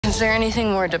Is there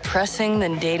anything more depressing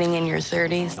than dating in your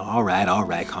 30s? All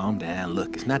right, calm down.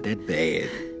 Look, it's not that bad.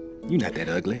 You're not that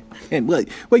ugly. And where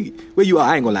you are,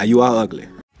 I ain't gonna lie, you are ugly.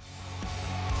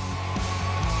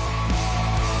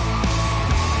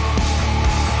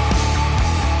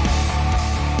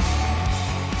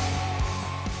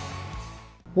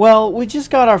 Well, we just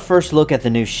got our first look at the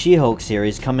new She-Hulk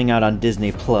series coming out on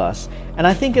Disney+, and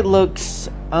I think it looks,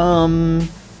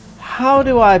 how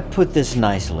do I put this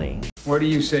nicely? What do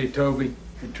you say, Toby?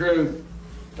 The truth?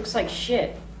 Looks like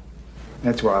shit.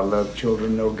 That's why I love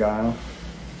children, no guile.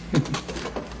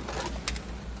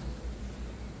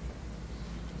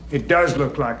 It does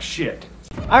look like shit.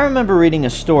 I remember reading a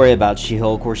story about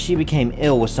She-Hulk where she became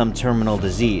ill with some terminal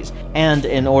disease, and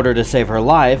in order to save her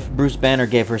life, Bruce Banner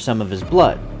gave her some of his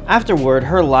blood. Afterward,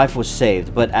 her life was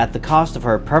saved, but at the cost of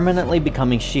her permanently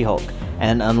becoming She-Hulk,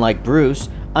 and unlike Bruce,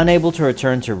 unable to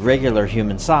return to regular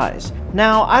human size.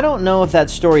 Now, I don't know if that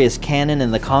story is canon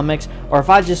in the comics, or if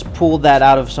I just pulled that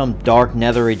out of some dark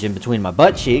nether region between my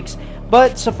butt cheeks,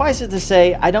 but suffice it to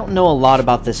say, I don't know a lot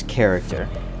about this character.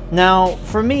 Now,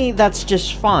 for me, that's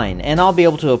just fine, and I'll be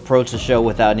able to approach the show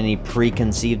without any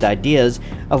preconceived ideas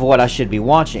of what I should be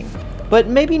watching. But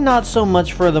maybe not so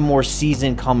much for the more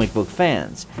seasoned comic book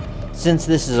fans. Since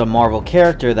this is a Marvel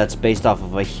character that's based off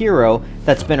of a hero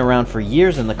that's been around for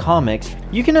years in the comics,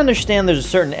 you can understand there's a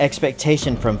certain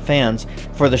expectation from fans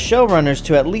for the showrunners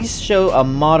to at least show a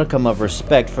modicum of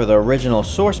respect for the original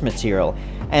source material.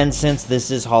 And since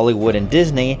this is Hollywood and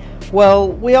Disney,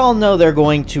 well, we all know they're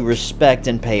going to respect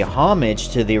and pay homage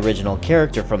to the original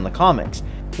character from the comics.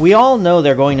 We all know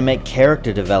they're going to make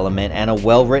character development and a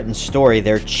well-written story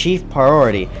their chief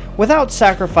priority without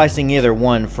sacrificing either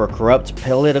one for corrupt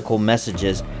political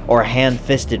messages or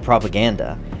hand-fisted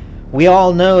propaganda. We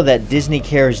all know that Disney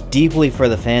cares deeply for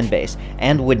the fanbase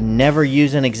and would never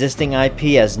use an existing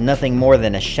IP as nothing more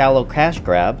than a shallow cash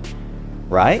grab,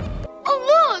 right?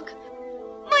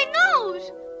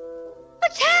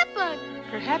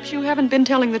 Perhaps you haven't been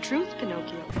telling the truth,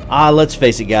 Pinocchio. Let's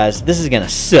face it guys, this is gonna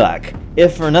suck,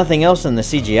 if for nothing else than the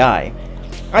CGI.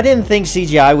 I didn't think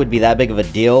CGI would be that big of a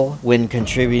deal when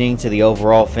contributing to the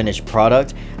overall finished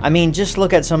product. I mean, just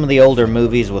look at some of the older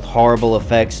movies with horrible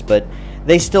effects, but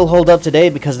they still hold up today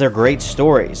because they're great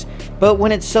stories. But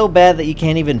when it's so bad that you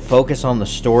can't even focus on the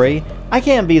story, I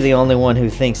can't be the only one who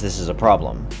thinks this is a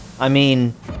problem. I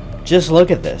mean, just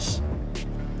look at this.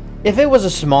 If it was a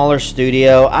smaller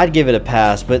studio, I'd give it a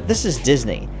pass, but this is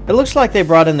Disney. It looks like they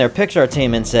brought in their Pixar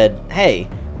team and said, hey,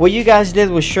 what you guys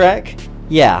did with Shrek?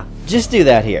 Yeah, just do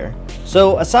that here.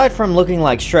 So aside from looking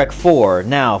like Shrek 4,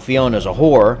 now Fiona's a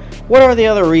whore, what are the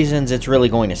other reasons it's really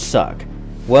going to suck?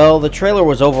 Well, the trailer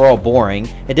was overall boring,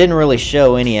 it didn't really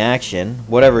show any action,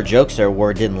 whatever jokes there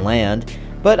were didn't land,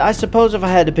 but I suppose if I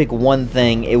had to pick one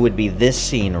thing, it would be this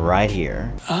scene right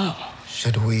here. Oh.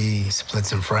 Should we split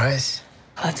some fries?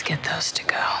 Let's get those to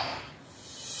go.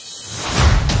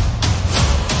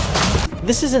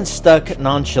 This isn't stuck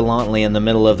nonchalantly in the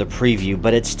middle of the preview,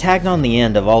 but it's tagged on the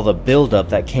end of all the build-up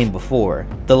that came before.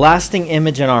 The lasting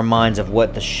image in our minds of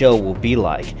what the show will be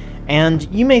like. And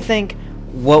you may think,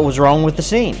 what was wrong with the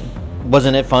scene?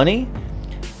 Wasn't it funny?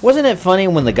 Wasn't it funny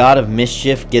when the God of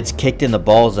Mischief gets kicked in the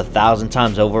balls 1,000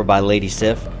 times over by Lady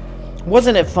Sif?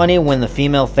 Wasn't it funny when the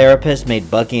female therapist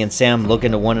made Bucky and Sam look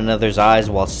into one another's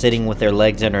eyes while sitting with their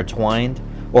legs intertwined?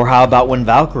 Or how about when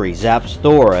Valkyrie zaps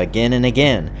Thor again and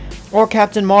again? Or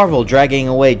Captain Marvel dragging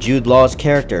away Jude Law's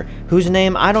character, whose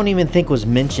name I don't even think was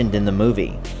mentioned in the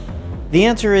movie? The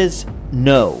answer is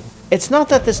no. It's not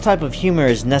that this type of humor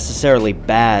is necessarily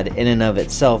bad in and of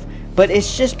itself, but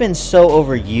it's just been so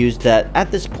overused that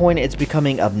at this point it's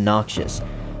becoming obnoxious.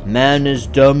 Man is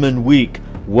dumb and weak.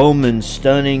 Woman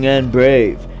stunning and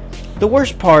brave. The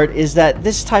worst part is that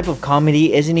this type of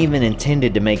comedy isn't even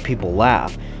intended to make people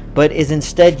laugh, but is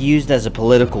instead used as a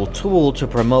political tool to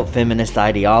promote feminist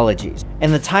ideologies.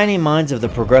 In the tiny minds of the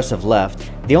progressive left,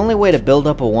 the only way to build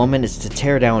up a woman is to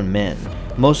tear down men.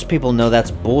 Most people know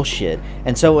that's bullshit,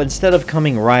 and so instead of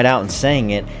coming right out and saying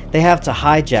it, they have to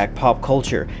hijack pop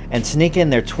culture and sneak in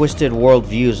their twisted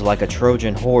worldviews like a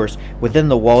Trojan horse within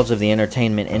the walls of the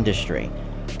entertainment industry.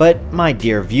 But, my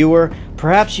dear viewer,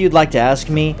 perhaps you'd like to ask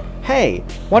me, hey,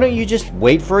 why don't you just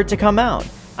wait for it to come out?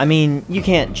 I mean, you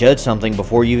can't judge something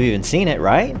before you've even seen it,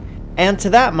 right? And to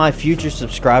that, my future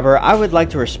subscriber, I would like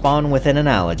to respond with an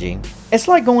analogy. It's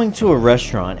like going to a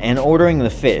restaurant and ordering the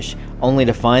fish, only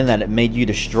to find that it made you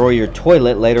destroy your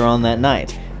toilet later on that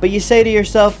night. But you say to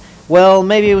yourself, well,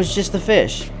 maybe it was just the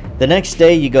fish. The next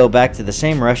day you go back to the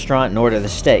same restaurant and order the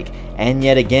steak, and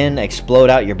yet again explode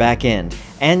out your back end.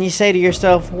 And you say to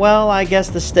yourself, well, I guess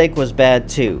the steak was bad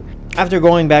too. After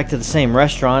going back to the same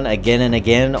restaurant again and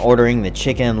again, ordering the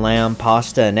chicken, lamb,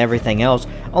 pasta, and everything else,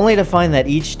 only to find that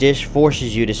each dish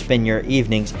forces you to spend your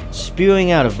evenings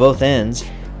spewing out of both ends,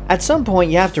 at some point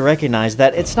you have to recognize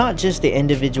that it's not just the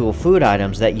individual food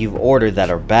items that you've ordered that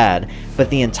are bad, but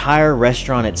the entire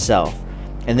restaurant itself.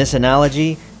 In this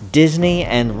analogy, Disney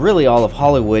and really all of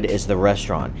Hollywood is the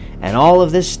restaurant, and all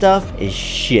of this stuff is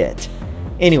shit.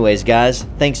 Anyways guys,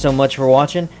 thanks so much for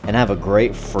watching, and have a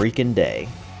great freaking day.